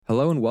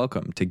Hello and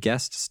welcome to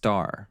Guest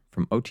Star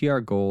from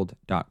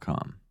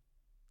OTRGold.com.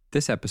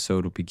 This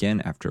episode will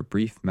begin after a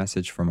brief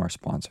message from our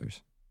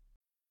sponsors.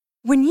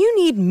 When you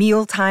need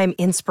mealtime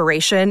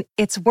inspiration,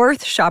 it's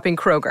worth shopping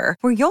Kroger,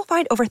 where you'll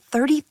find over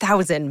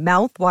 30,000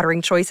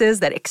 mouth-watering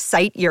choices that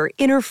excite your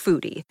inner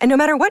foodie. And no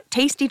matter what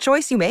tasty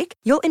choice you make,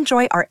 you'll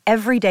enjoy our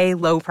everyday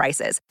low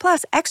prices,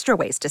 plus extra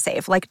ways to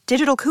save, like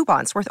digital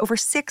coupons worth over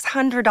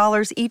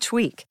 $600 each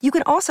week. You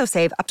can also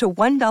save up to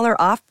 $1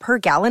 off per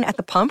gallon at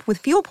the pump with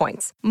fuel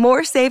points.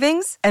 More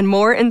savings and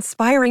more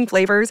inspiring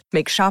flavors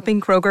make shopping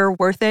Kroger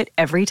worth it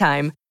every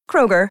time.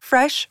 Kroger,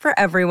 fresh for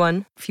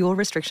everyone. Fuel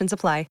restrictions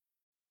apply.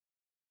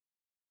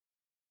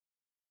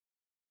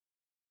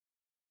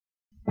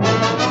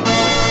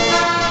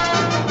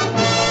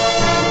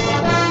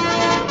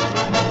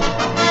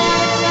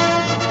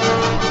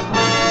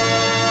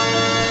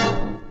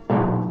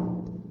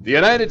 The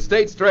United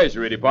States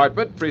Treasury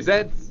Department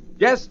presents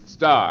Guest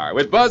Star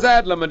with Buzz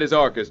Adlam and his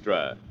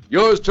orchestra.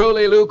 Yours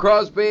truly, Lou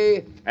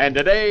Crosby, and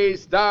today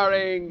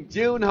starring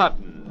June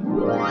Hutton.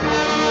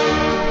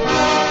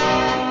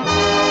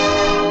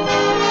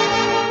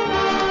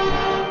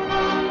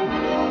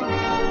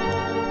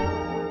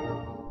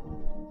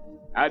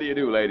 How do you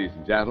do, ladies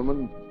and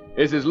gentlemen?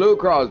 This is Lou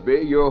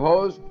Crosby, your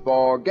host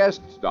for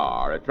Guest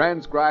Star, a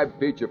transcribed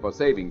feature for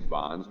savings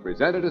bonds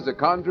presented as a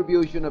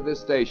contribution of this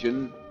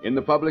station in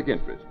the public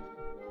interest.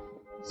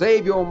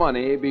 Save your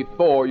money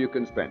before you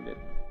can spend it.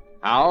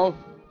 How?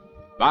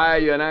 Buy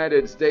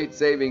United States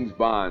savings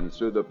bonds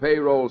through the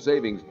payroll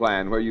savings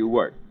plan where you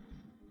work.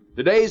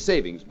 Today's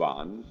savings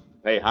bonds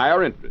pay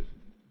higher interest,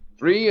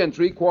 3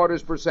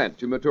 3/4%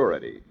 to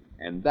maturity,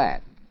 and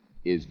that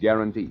is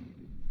guaranteed.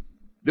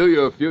 Do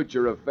your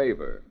future a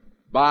favor.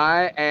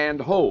 Buy and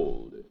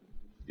hold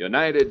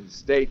United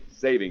States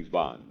savings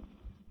bonds.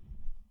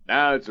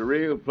 Now it's a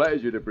real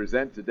pleasure to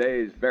present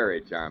today's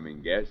very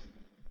charming guest,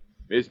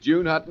 Miss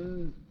June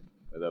Hutton,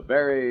 with a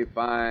very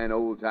fine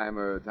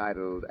old-timer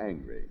titled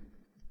Angry.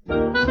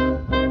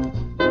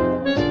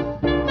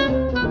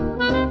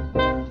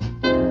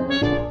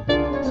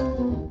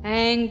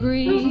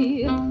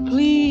 Angry,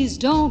 please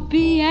don't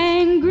be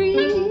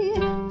angry,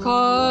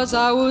 'cause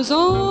I was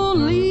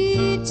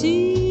only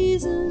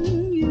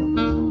teasing you.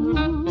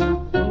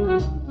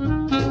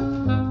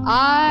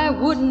 I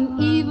wouldn't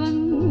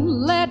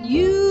even let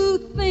you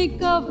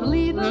think of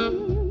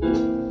leaving.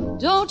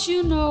 Don't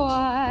you know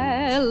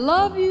I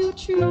love you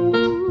true?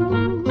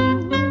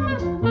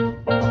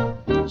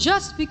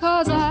 Just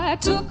because I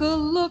took a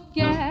look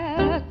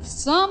at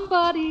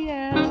somebody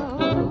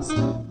else,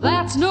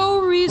 that's no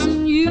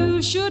reason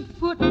you should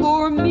put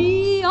poor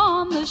me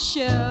on the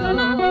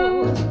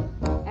shelf.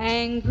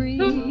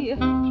 Angry,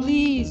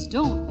 please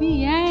don't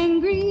be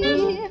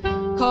angry,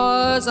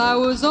 'cause I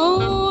was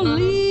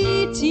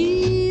only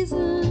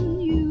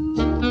teasing you.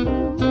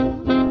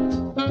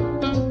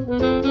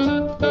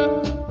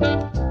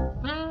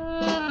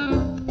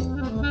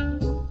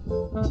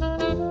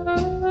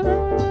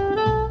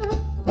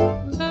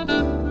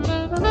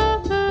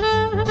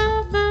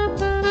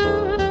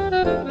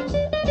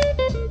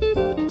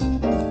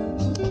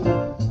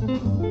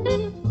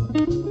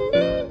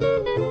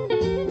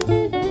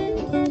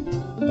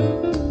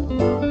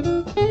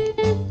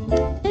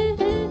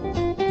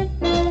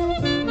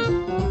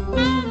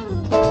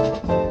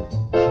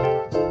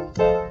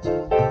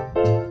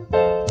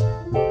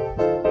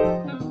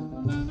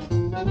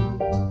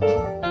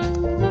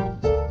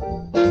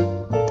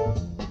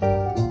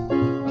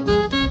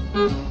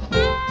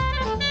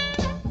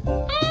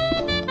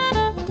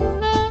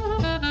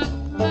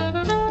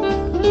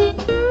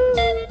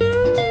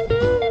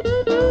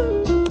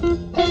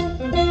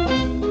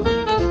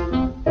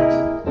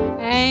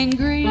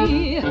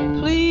 Angry,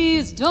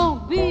 please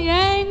don't be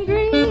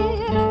angry,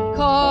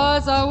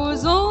 'cause I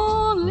was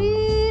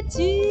only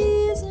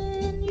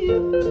teasing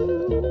you.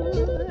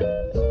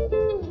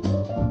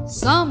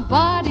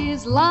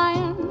 Somebody's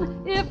lying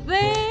if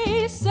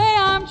they say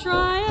I'm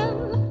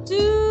trying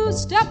to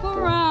step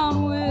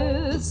around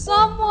with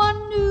someone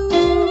new.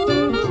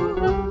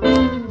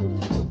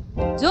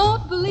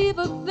 Don't believe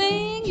a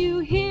thing you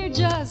hear,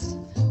 just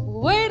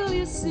wait till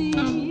you see.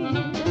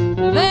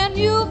 Then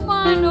you'll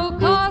find no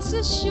cause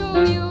to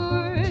show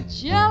you're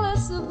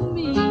jealous of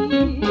me.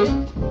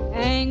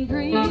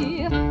 Angry,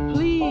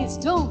 please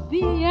don't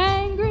be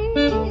angry,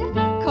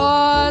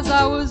 'cause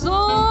I was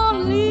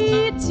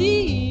only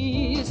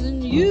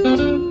teasing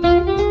you.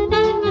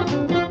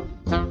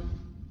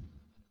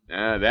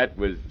 Now, that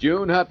was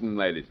June Hutton,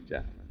 ladies and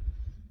gentlemen.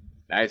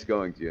 Nice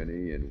going,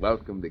 Junie, and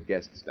welcome to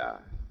Guest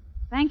Star.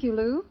 Thank you,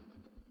 Lou.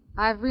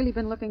 I've really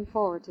been looking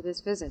forward to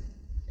this visit.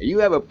 You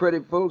have a pretty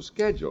full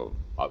schedule,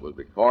 what with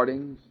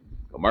recordings,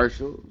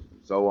 commercials,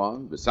 and so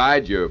on,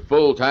 besides your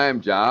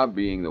full-time job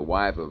being the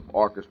wife of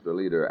orchestra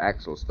leader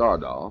Axel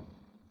Stardahl.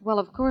 Well,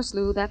 of course,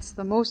 Lou, that's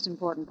the most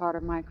important part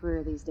of my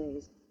career these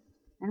days.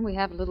 And we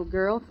have a little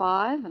girl,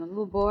 5, and a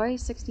little boy,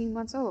 16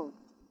 months old.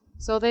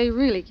 So they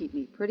really keep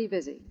me pretty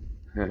busy.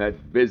 That's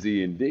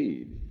busy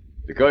indeed.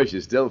 Of course,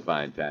 you still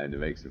find time to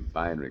make some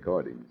fine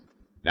recordings.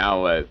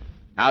 Now,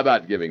 How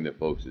about giving the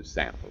folks a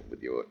sample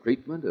with your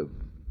treatment of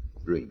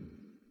dreams?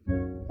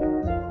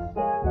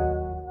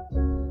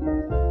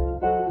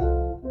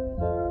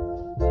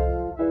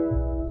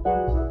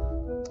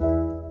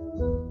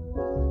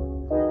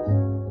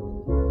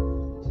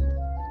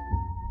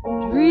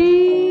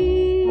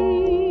 Dream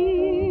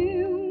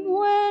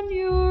when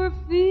you're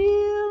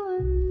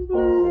feeling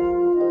blue.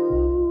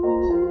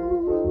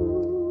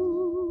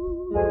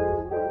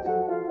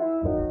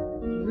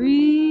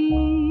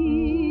 Dream,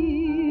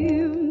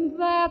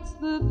 that's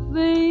the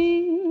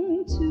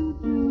thing to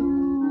do.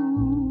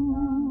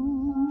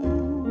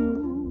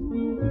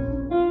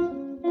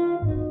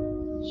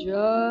 Just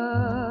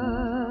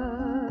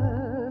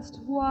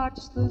watch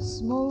the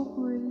smoke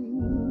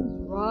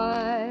rings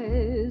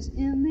rise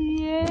in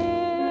the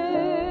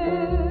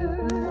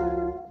air.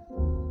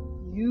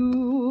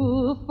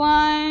 You'll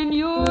find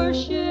your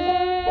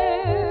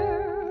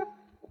share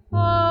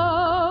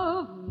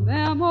of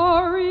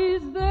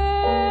memories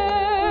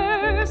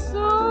there.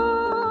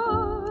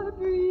 So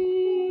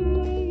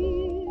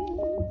dream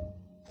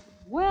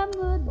when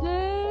the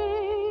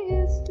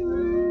day is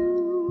through.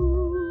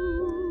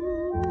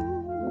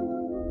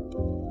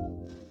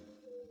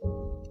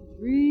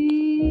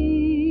 Dream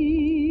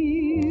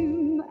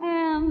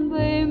and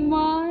they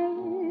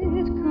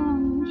might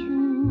come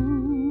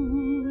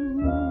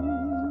true.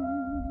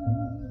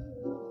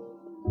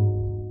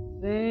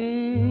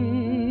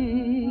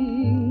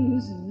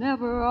 Things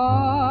never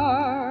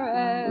are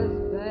as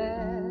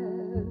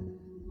bad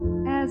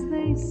as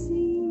they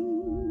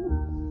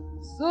seem.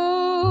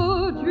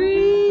 So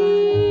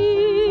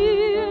dream,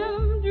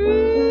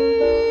 dream,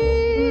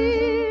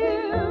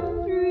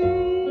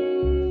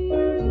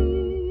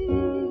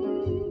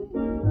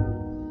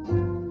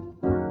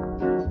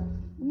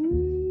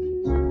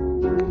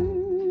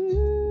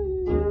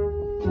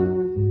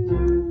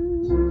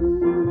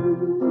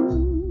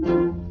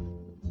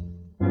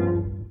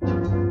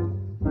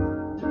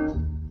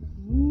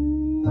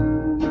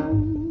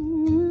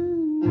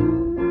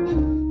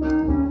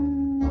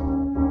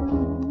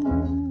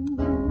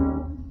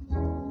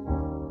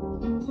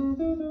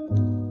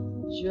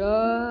 Just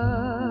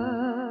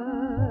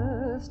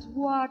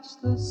watch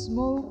the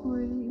smoke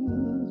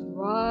rings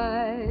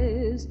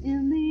rise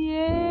in the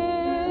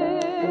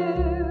air.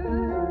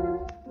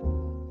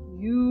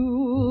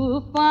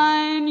 You'll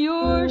find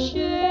your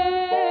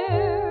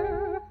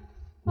share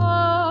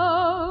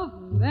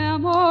of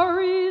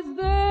memories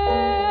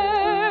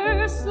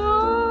there.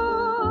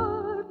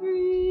 So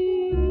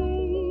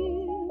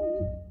dream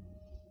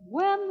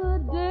when the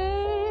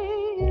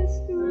day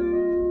is through.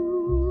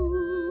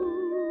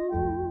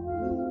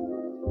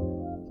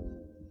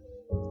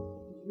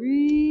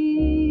 Dream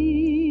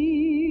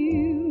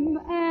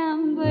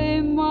and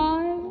they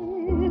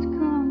might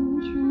come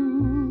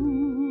true.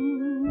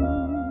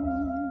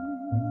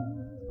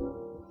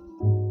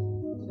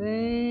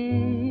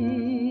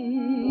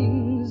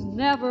 Things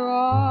never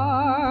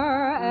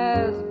are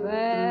as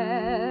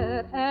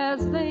bad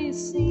as they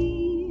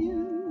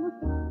seem.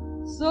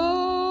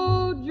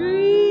 So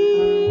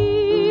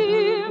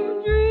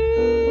dream,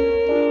 dream,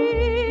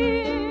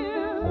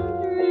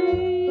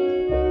 dream.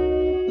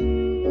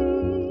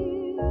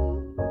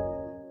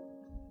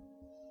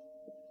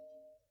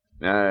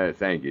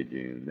 Thank you,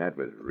 June. That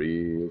was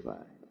real fine.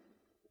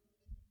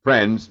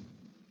 Friends,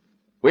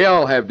 we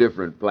all have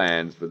different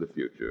plans for the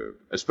future,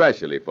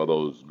 especially for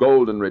those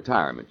golden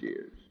retirement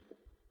years.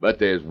 But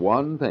there's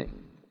one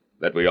thing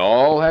that we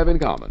all have in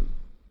common.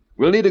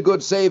 We'll need a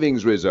good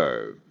savings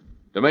reserve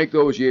to make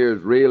those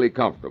years really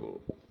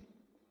comfortable.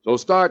 So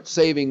start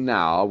saving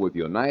now with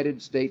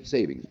United States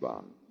savings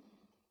bonds.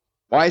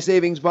 Why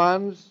savings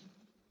bonds?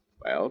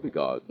 Well,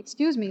 because...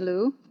 Excuse me,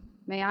 Lou.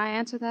 May I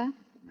answer that?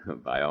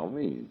 By all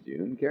means,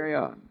 June, carry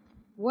on.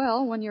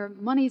 Well, when your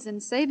money's in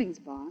savings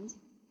bonds,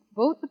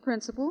 both the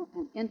principal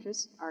and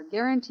interest are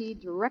guaranteed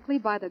directly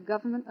by the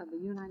government of the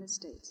United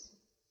States.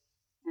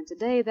 And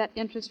today that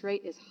interest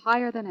rate is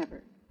higher than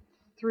ever,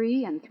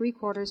 3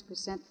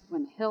 3/4%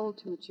 when held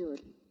to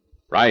maturity.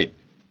 Right.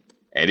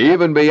 And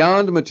even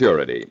beyond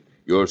maturity,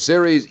 your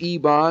Series E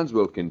bonds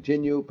will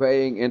continue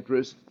paying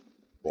interest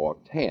for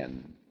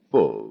 10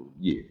 full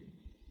years.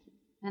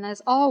 And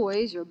as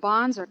always, your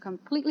bonds are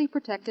completely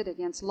protected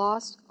against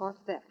loss or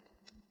theft.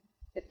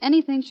 If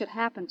anything should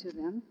happen to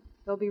them,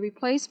 they'll be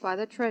replaced by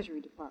the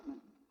Treasury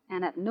Department,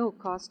 and at no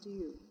cost to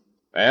you.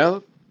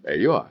 Well, there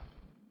you are.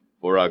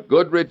 For a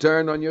good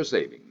return on your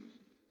savings,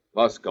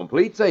 plus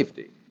complete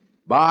safety,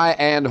 buy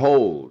and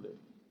hold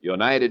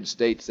United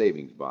States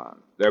savings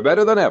bonds. They're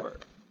better than ever.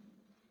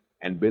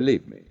 And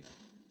believe me,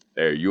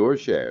 they're your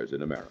shares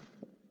in America.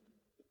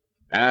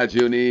 Now,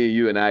 Junie,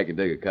 you and I can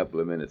take a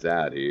couple of minutes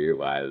out here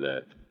while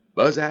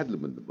Buzz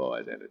Adlam and the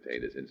boys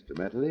entertain us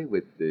instrumentally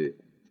with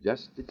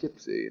Just a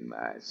Gypsy in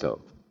My Soul.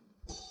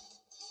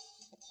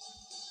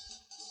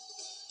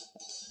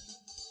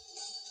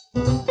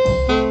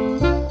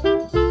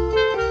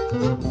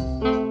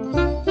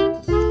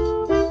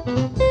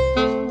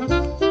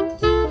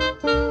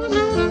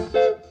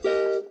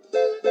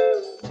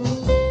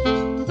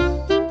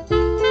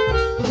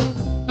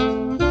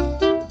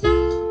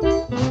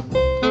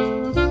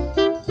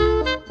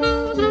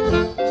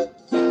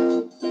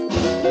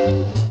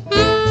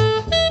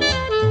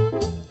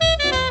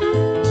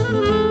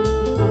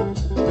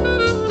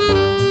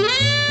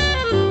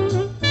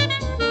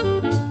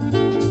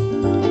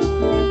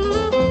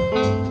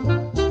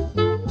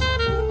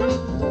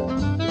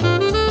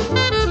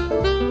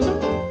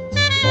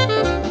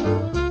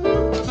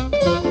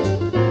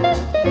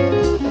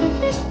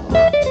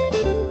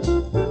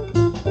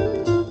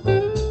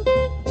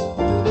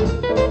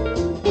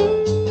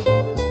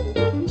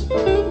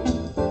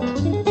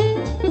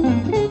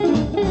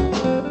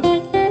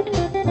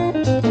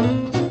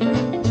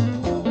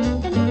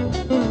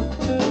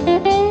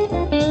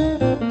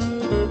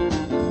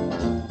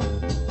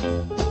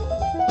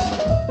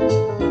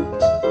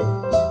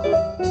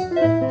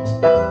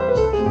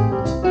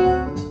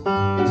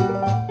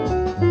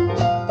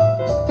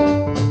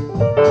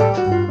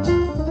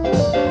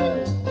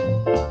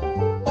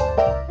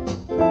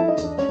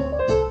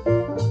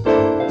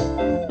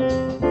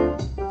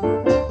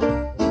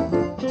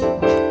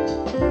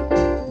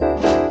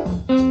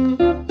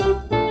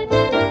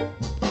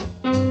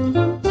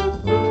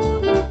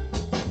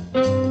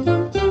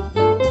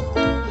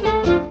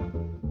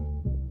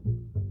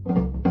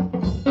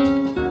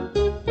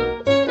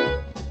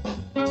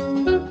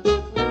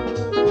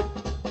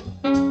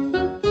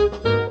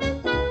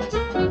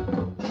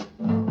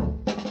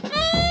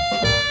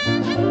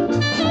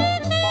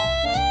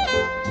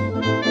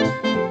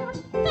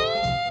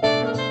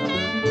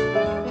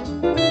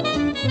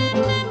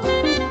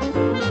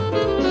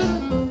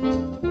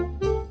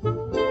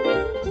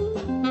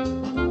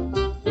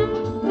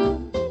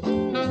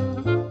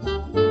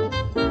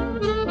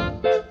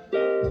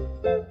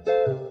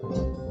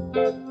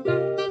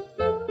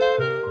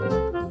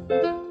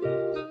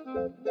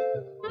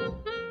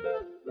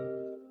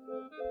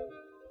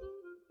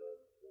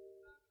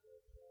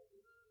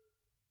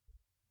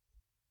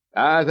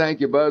 Thank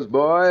you, Buzz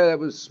Boy. That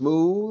was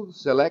smooth,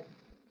 select,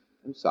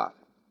 and soft.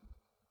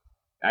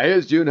 Now,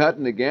 here's June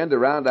Hutton again to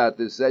round out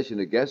this session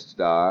of guest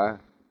star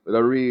with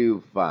a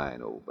real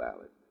fine old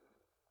ballad.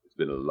 It's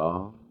been a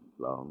long,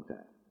 long time.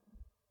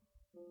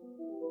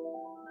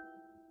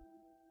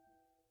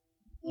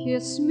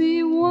 Kiss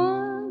me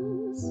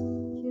once,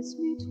 kiss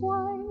me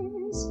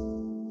twice,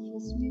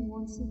 kiss me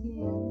once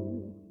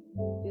again.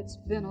 It's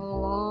been a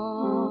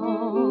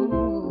long,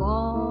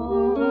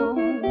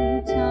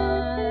 long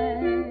time.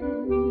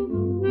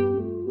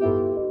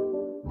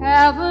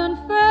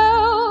 Haven't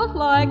felt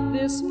like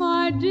this,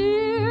 my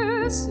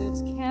dear,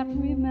 since can't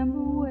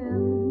remember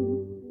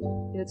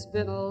when. It's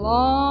been a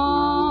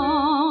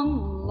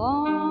long,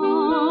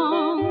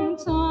 long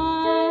time.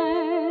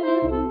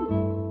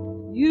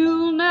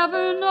 You'll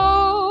never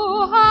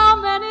know how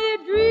many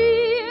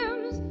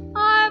dreams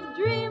I've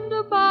dreamed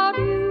about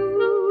you,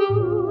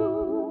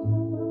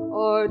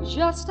 or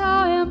just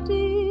how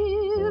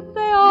empty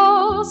they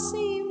all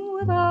seem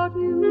without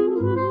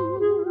you.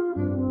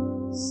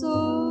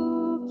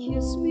 So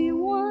kiss me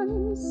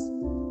once,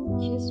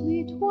 kiss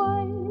me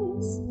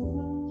twice,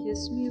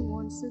 kiss me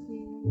once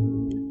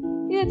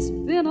again. It's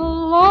been a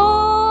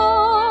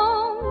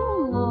long,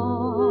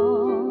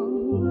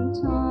 long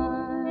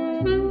time.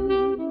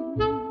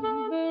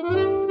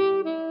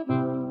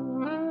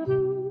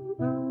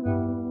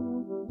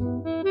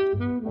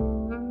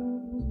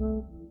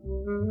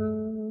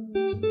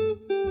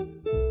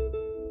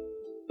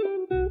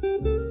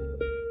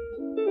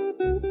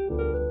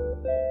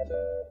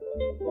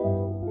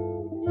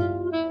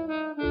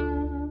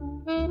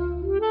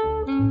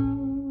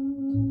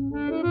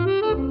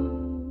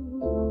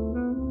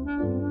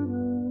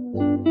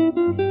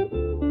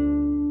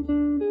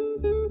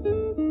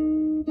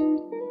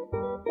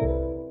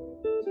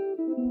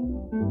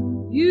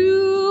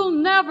 You'll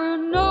never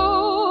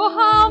know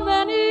how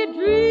many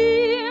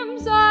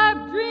dreams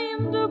I've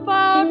dreamed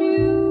about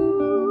you,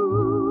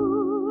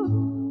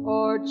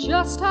 or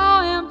just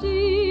how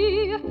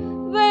empty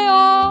they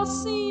all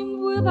seem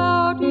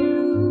without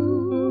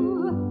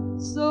you.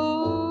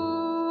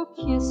 So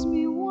kiss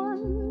me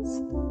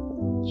once,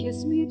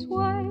 kiss me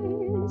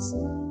twice,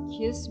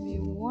 kiss me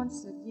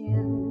once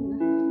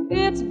again.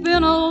 It's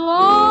been a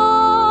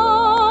long,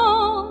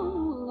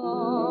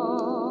 long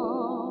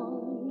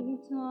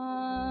time.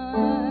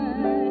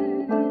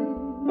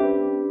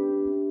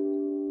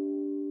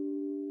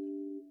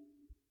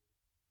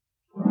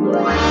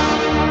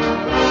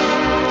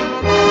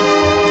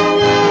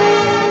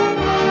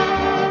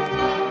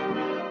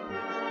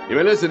 You've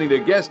been listening to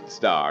Guest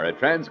Star, a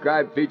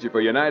transcribed feature for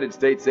United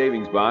States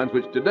Savings Bonds,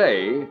 which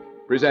today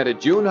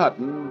presented June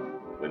Hutton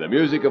with the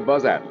music of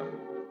Buzz Adler.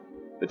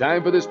 The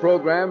time for this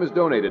program is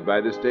donated by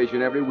this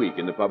station every week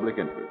in the public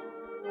interest.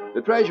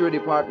 The Treasury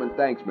Department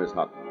thanks Miss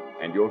Hutton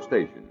and your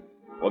station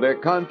for their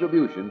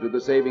contribution to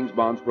the Savings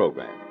Bonds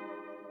program.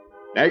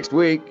 Next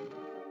week,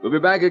 we'll be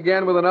back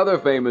again with another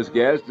famous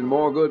guest and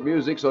more good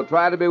music, so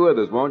try to be with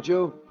us, won't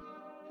you?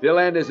 Till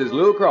then, this is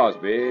Lou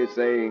Crosby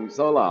saying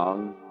so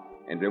long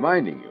and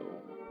reminding you,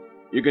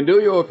 you can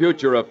do your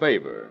future a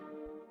favor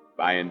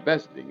by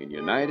investing in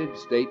United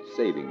States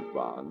Savings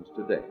Bonds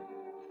today.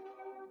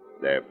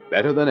 They're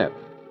better than ever,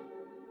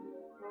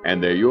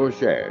 and they're your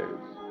shares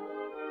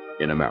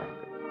in America.